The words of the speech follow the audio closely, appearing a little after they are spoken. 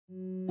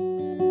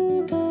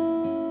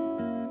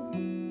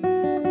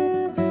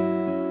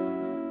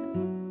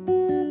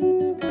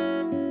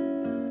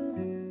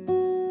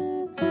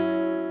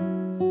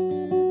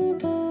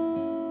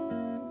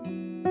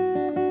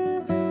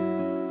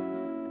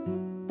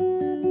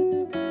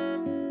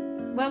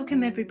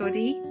welcome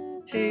everybody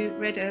to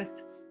Red Earth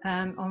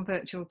on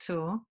virtual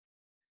tour.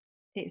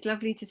 It's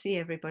lovely to see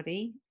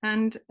everybody,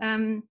 and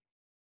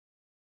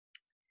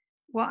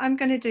what I'm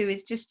going to do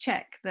is just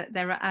check that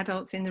there are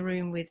adults in the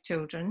room with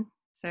children,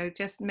 so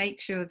just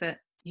make sure that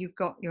you've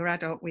got your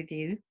adult with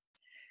you.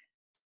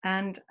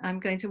 And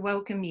I'm going to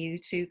welcome you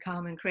to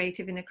Calm and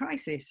Creative in a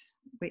Crisis,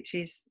 which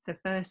is the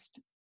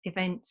first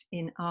event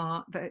in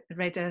our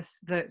Red Earth's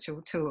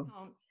virtual tour.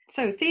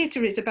 So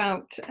theatre is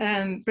about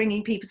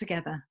bringing people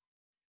together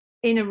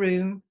in a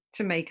room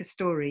to make a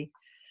story.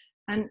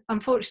 And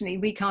unfortunately,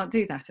 we can't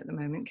do that at the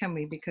moment, can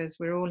we? Because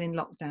we're all in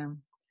lockdown.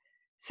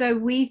 So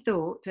we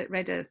thought at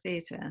Red Earth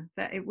Theatre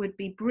that it would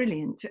be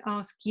brilliant to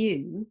ask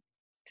you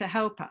to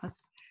help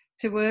us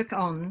to work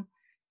on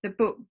the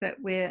book that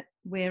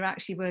we're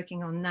actually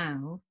working on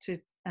now to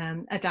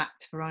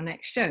adapt for our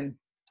next show.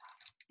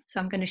 So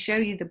I'm going to show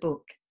you the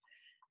book,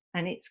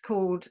 and it's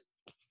called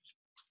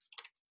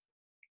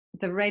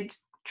The Red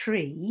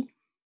Tree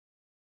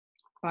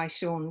by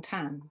Sean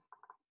Tan.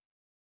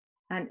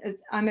 And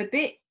I'm a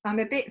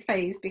bit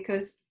phased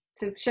because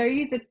to show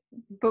you the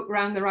book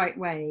round the right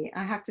way,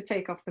 I have to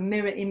take off the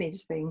mirror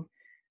image thing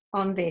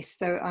on this.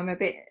 So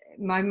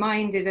my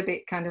mind is a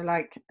bit kind of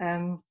like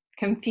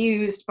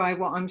confused by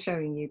what I'm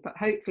showing you, but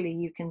hopefully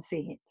you can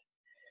see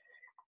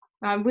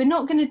it. We're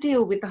not going to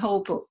deal with the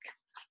whole book.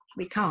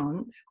 We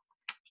can't,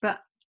 but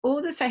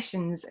all the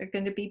sessions are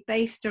going to be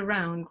based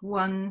around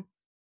one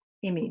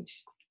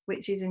image,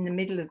 which is in the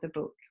middle of the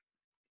book.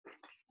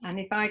 And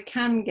if I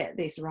can get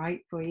this right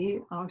for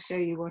you, I'll show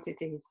you what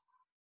it is.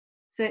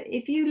 So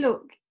if you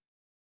look,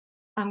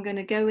 I'm going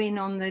to go in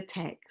on the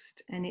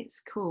text, and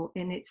it's called,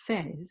 and it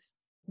says,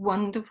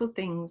 "Wonderful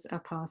things are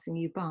passing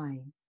you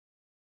by."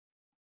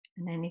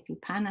 And then if you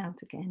pan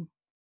out again,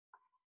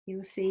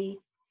 you'll see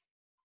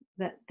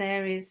that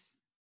there is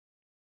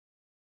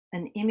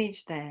an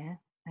image there.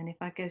 And if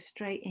I go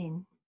straight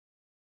in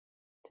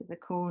to the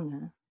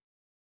corner,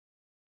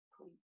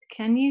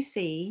 can you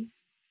see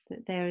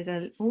that there is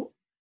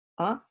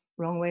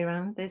wrong way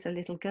around. There's a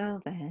little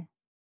girl there,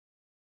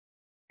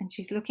 and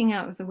she's looking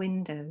out of the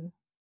window,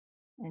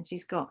 and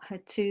she's got her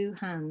two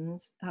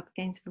hands up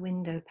against the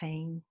window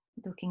pane,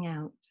 looking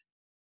out.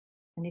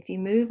 And if you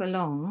move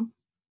along,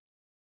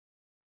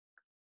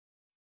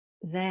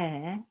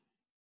 there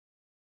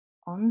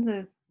on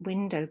the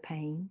window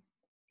pane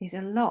is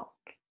a lock.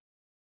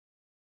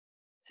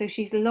 So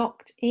she's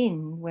locked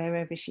in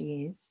wherever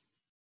she is,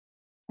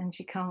 and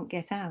she can't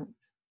get out.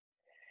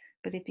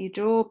 But if you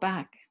draw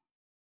back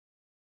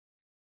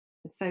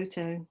the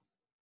photo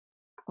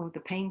or the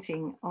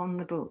painting on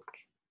the book,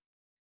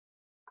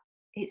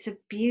 it's a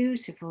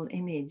beautiful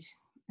image,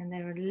 and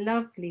there are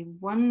lovely,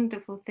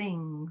 wonderful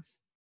things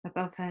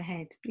above her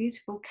head,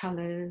 beautiful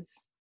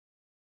colours,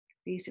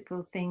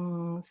 beautiful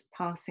things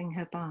passing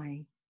her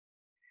by.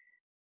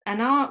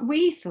 And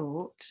we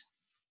thought,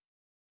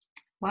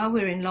 while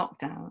we're in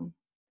lockdown,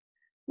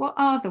 what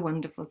are the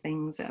wonderful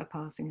things that are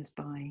passing us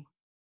by?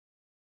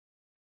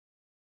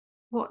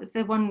 What are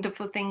the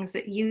wonderful things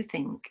that you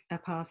think are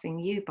passing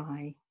you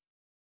by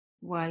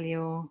while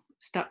you're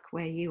stuck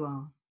where you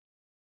are?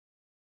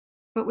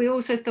 But we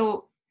also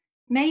thought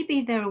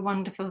maybe there are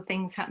wonderful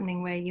things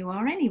happening where you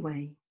are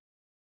anyway,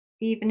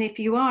 even if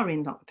you are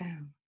in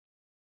lockdown.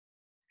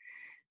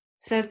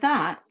 So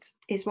that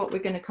is what we're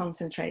going to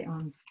concentrate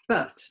on.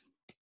 But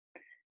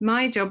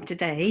my job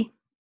today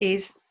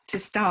is to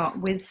start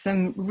with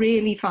some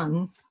really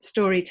fun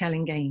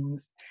storytelling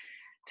games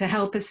to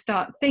help us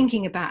start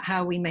thinking about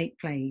how we make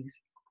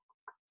plays.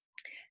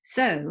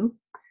 So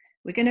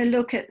we're going to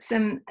look at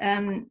some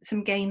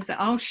games that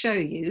I'll show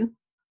you,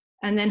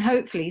 and then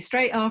hopefully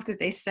straight after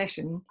this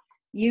session,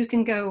 you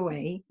can go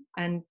away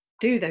and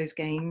do those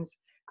games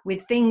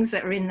with things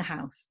that are in the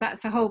house.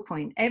 That's the whole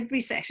point. Every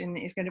session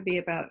is going to be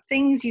about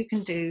things you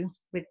can do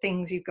with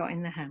things you've got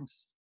in the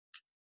house.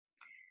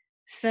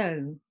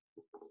 So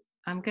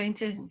I'm going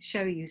to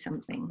show you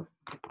something.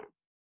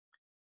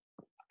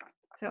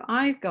 So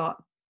I've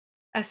got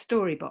a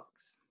story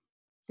box.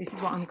 This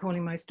is what I'm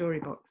calling my story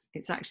box.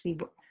 It's actually,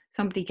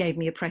 somebody gave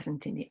me a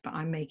present in it, but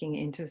I'm making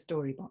it into a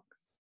story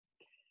box.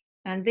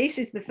 And this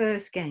is the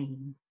first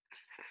game.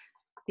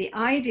 The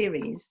idea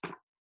is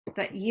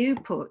that you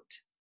put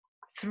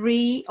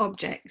 3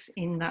 objects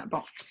in that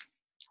box.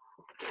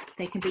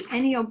 They can be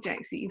any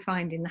objects that you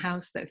find in the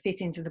house that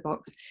fit into the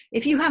box.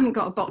 If you haven't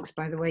got a box,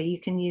 by the way, you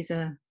can use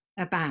a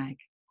bag.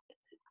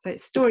 So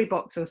it's story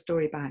box or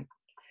story bag.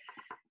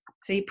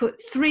 So you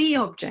put 3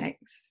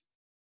 objects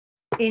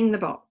in the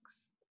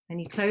box and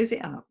you close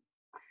it up.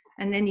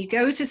 And then you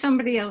go to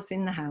somebody else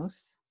in the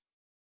house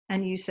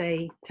and you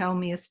say, "Tell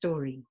me a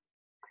story."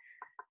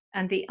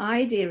 And the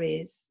idea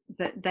is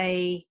that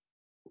they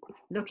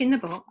look in the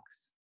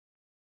box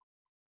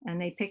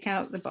and they pick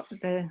out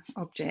the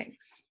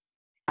objects,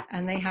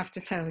 and they have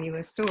to tell you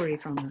a story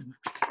from them.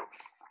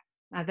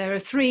 Now, there are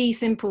 3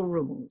 simple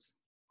rules.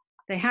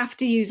 They have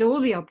to use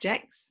all the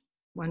objects,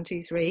 1,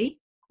 2,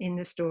 3, in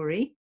the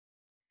story.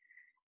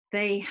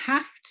 They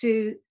have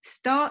to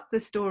start the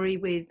story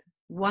with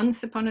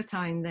 "Once upon a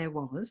time there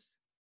was,"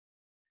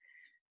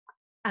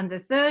 And the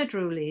third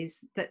rule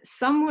is that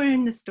somewhere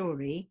in the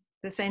story,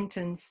 the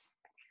sentence,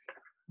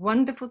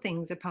 wonderful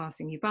things are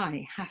passing you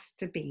by, has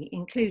to be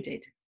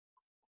included.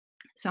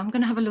 So I'm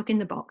going to have a look in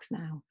the box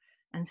now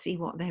and see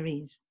what there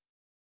is.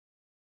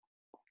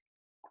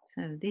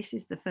 So this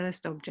is the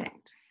first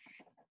object.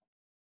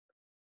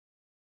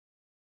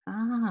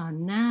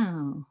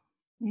 Now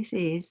this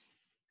is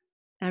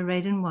a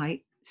red and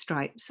white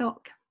striped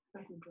sock.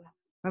 Red and black.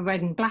 A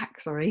red and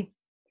black, sorry.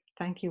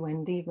 Thank you,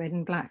 Wendy, red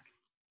and black.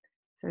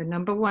 So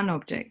number one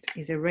object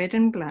is a red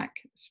and black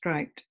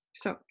striped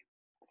sock.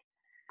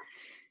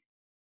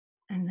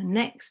 And the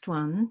next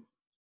one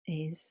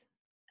is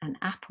an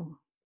apple,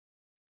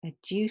 a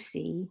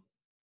juicy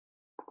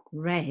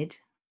red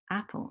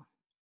apple.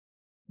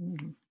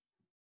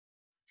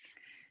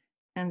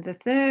 And the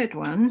third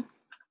one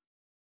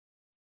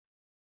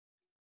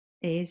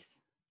is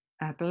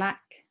a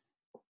black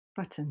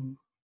button.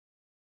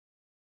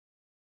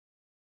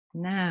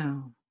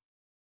 Now,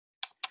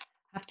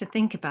 I have to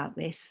think about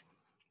this.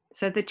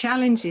 So the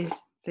challenge is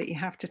that you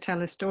have to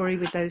tell a story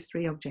with those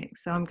three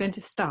objects. So I'm going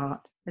to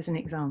start as an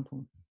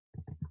example.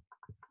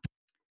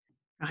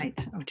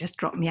 Right, I'll just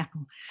drop my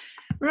apple.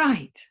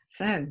 Right,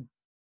 so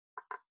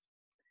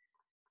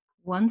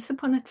once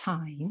upon a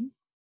time,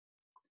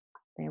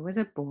 there was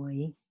a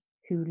boy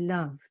who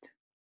loved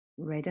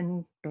red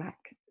and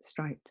black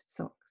striped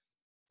socks.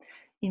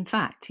 In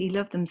fact, he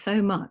loved them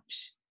so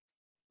much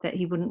that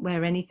he wouldn't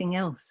wear anything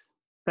else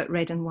but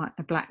red and white,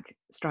 black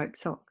striped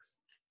socks.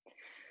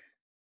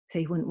 So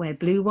he wouldn't wear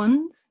blue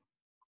ones,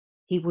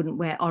 he wouldn't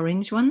wear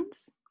orange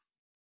ones,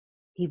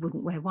 he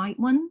wouldn't wear white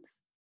ones,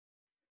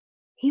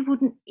 he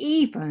wouldn't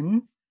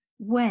even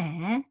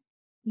wear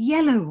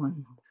yellow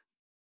ones.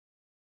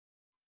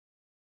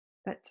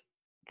 But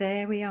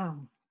there we are.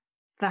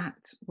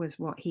 That was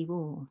what he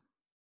wore.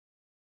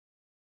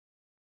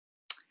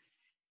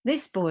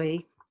 This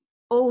boy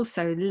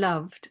also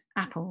loved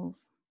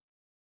apples.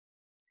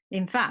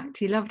 In fact,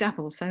 he loved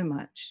apples so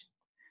much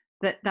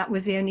that that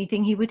was the only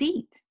thing he would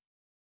eat.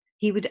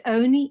 He would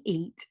only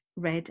eat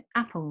red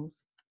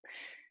apples.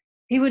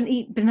 He wouldn't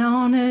eat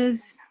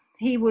bananas.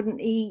 He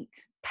wouldn't eat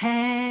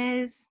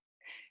pears.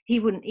 He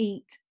wouldn't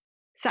eat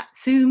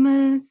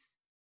satsumas.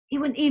 He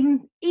wouldn't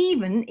even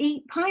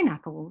eat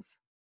pineapples.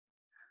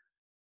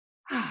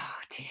 Oh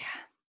dear,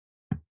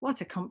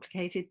 what a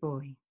complicated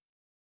boy.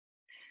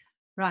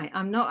 Right,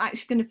 I'm not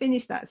actually going to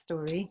finish that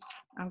story.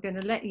 I'm going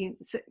to let you,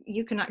 so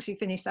you can actually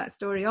finish that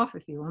story off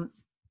if you want.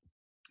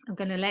 I'm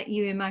going to let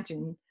you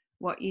imagine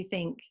what you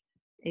think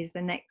is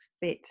the next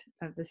bit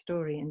of the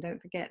story. And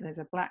don't forget, there's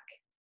a black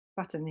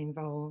button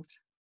involved.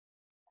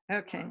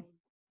 Okay.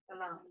 The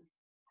line.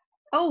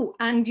 Oh,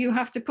 and you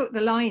have to put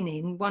the line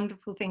in,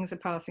 wonderful things are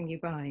passing you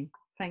by.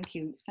 Thank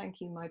you.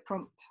 Thank you. My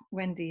prompt,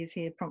 Wendy is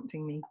here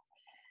prompting me.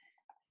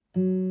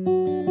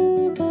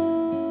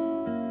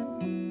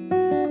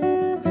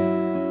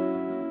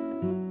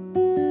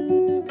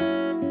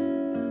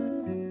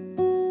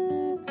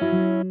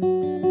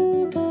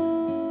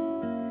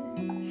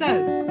 So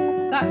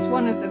that's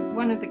one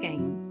of the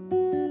games.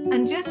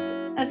 And just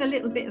as a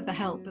little bit of a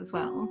help as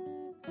well,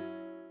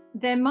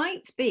 there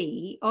might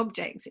be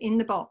objects in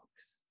the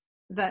box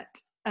that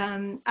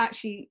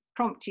actually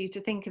prompt you to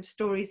think of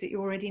stories that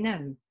you already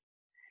know.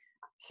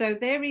 So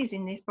there is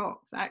in this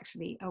box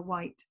actually a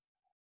white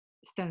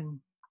stone.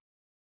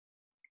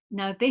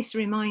 Now this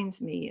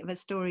reminds me of a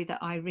story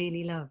that I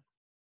really love.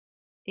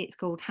 It's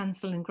called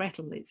Hansel and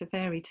Gretel. It's a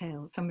fairy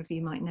tale. Some of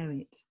you might know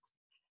it.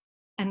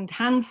 And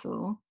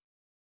Hansel,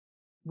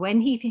 when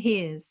he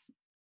hears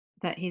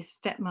that his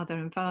stepmother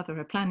and father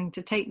are planning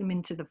to take them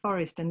into the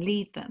forest and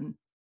leave them,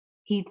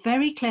 he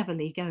very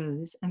cleverly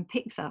goes and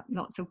picks up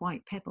lots of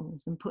white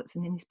pebbles and puts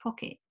them in his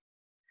pocket.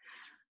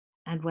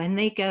 And when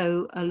they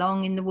go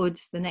along in the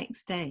woods the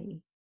next day,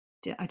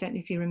 I don't know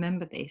if you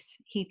remember this,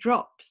 he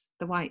drops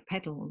the white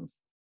pebbles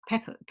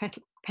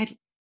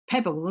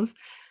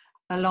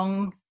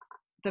along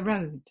the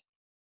road,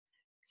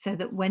 so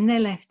that when they're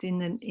left in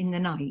the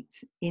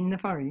night in the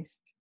forest,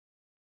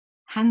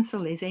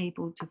 Hansel is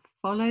able to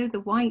follow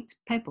the white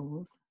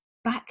pebbles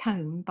back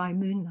home by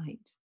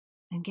moonlight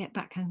and get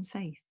back home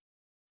safe.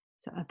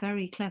 So a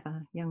very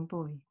clever young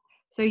boy.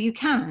 So you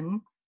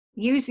can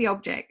use the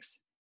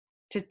objects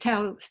to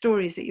tell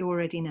stories that you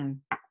already know.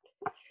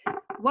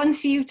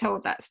 Once you've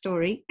told that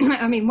story,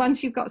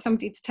 once you've got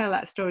somebody to tell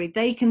that story,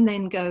 they can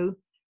then go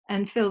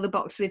and fill the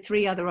box with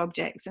 3 other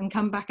objects and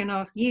come back and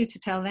ask you to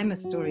tell them a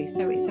story.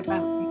 So it's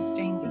about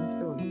exchanging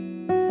stories.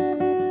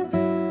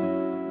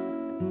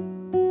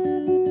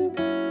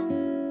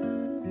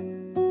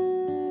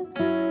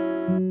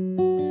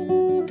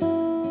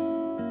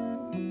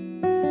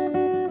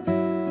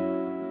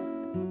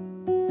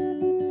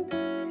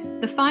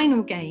 The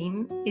final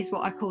game is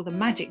what I call the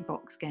magic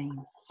box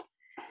game.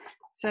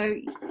 So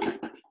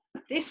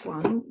this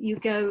one, you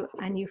go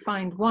and you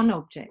find one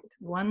object,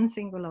 one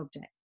single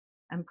object,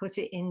 and put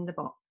it in the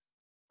box.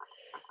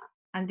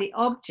 And the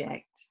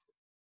object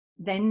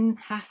then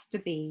has to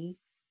be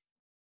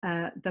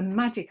the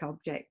magic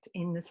object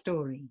in the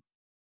story.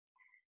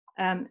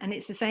 And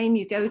it's the same,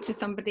 you go to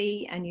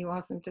somebody and you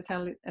ask them to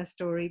tell a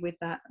story with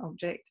that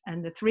object,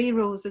 and the 3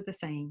 rules are the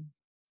same.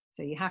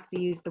 So you have to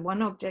use the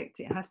one object,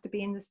 it has to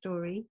be in the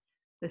story.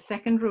 The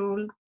second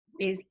rule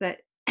is that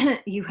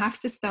you have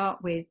to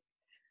start with,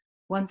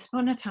 once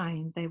upon a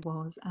time there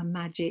was a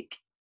magic,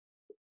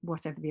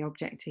 whatever the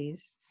object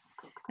is.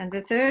 And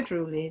the third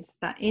rule is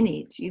that in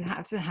it you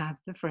have to have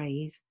the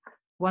phrase,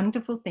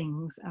 wonderful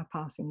things are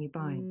passing you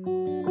by.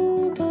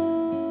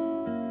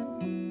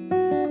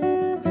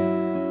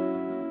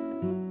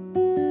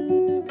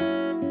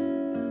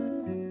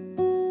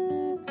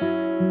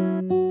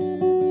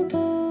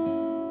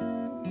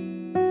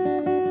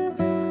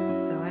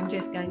 So I'm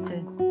just going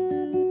to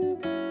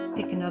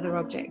pick another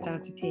object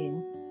out of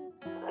here,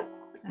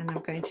 and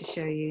I'm going to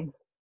show you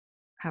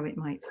how it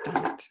might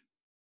start.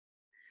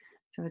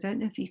 So I don't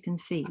know if you can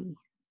see,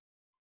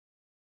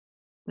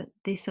 but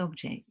this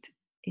object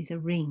is a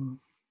ring.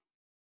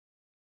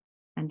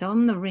 And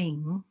on the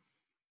ring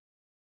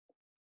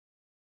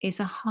is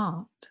a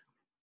heart.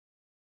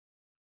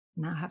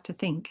 Now I have to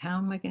think, how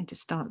am I going to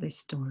start this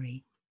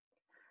story?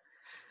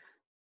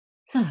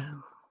 So,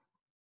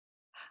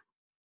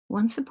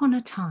 once upon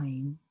a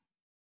time,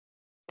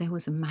 there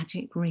was a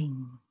magic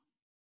ring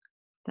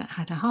that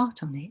had a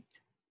heart on it.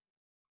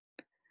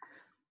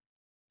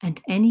 And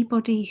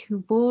anybody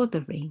who wore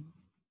the ring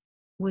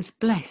was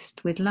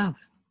blessed with love.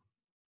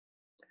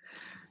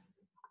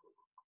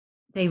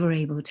 They were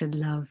able to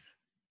love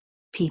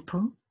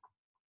people,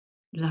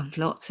 love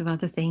lots of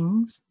other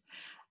things,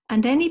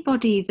 and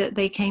anybody that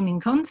they came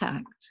in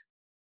contact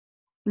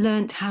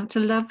learnt how to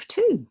love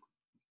too.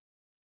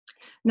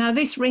 Now,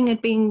 this ring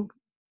had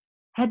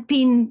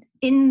been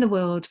in the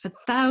world for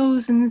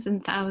thousands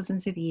and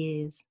thousands of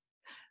years,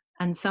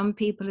 and some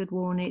people had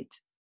worn it,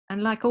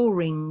 and like all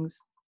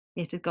rings,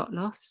 it had got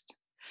lost,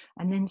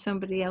 and then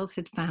somebody else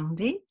had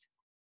found it,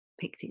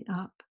 picked it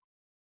up,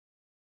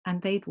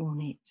 and they'd worn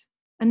it,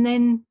 and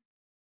then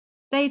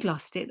they'd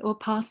lost it or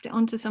passed it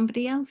on to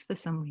somebody else for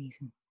some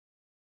reason.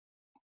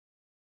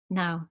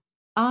 Now,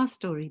 our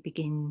story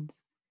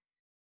begins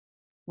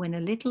when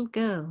a little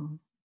girl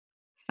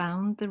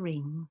found the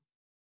ring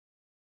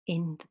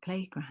in the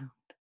playground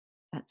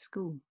at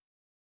school,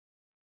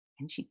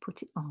 and she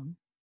put it on,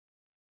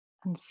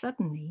 and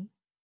suddenly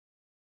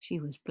she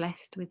was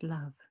blessed with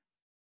love.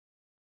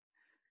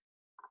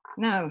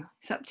 Now,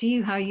 it's up to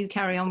you how you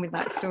carry on with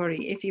that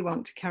story, if you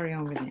want to carry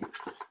on with it.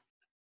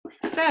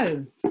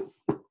 So,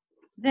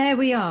 there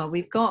we are.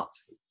 We've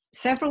got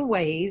several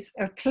ways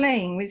of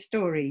playing with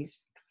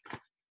stories.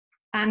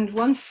 And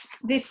once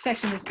this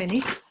session is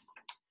finished,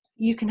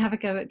 you can have a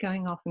go at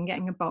going off and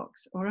getting a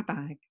box or a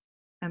bag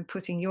and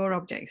putting your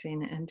objects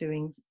in and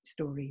doing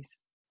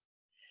stories.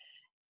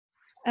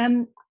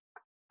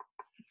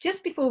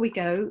 Just before we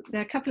go,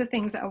 there are a couple of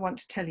things that I want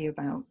to tell you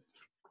about.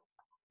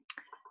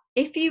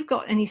 If you've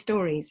got any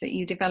stories that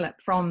you develop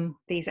from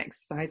these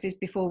exercises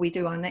before we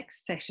do our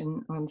next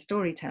session on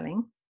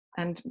storytelling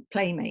and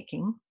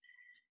playmaking,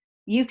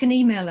 you can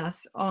email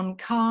us on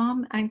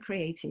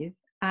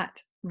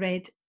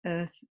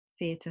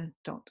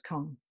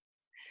calmandcreative@redearththeatre.com.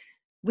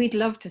 We'd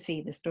love to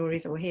see the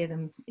stories or hear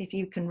them. If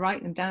you can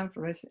write them down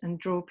for us and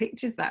draw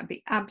pictures, that'd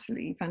be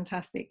absolutely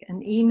fantastic.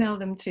 And email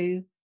them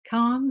to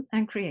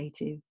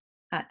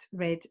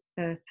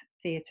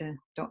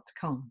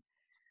calmandcreative@redearththeatre.com.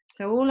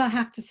 So all I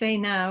have to say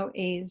now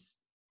is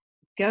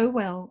go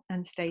well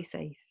and stay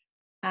safe.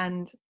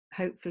 And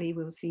hopefully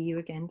we'll see you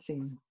again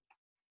soon.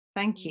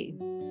 Thank you.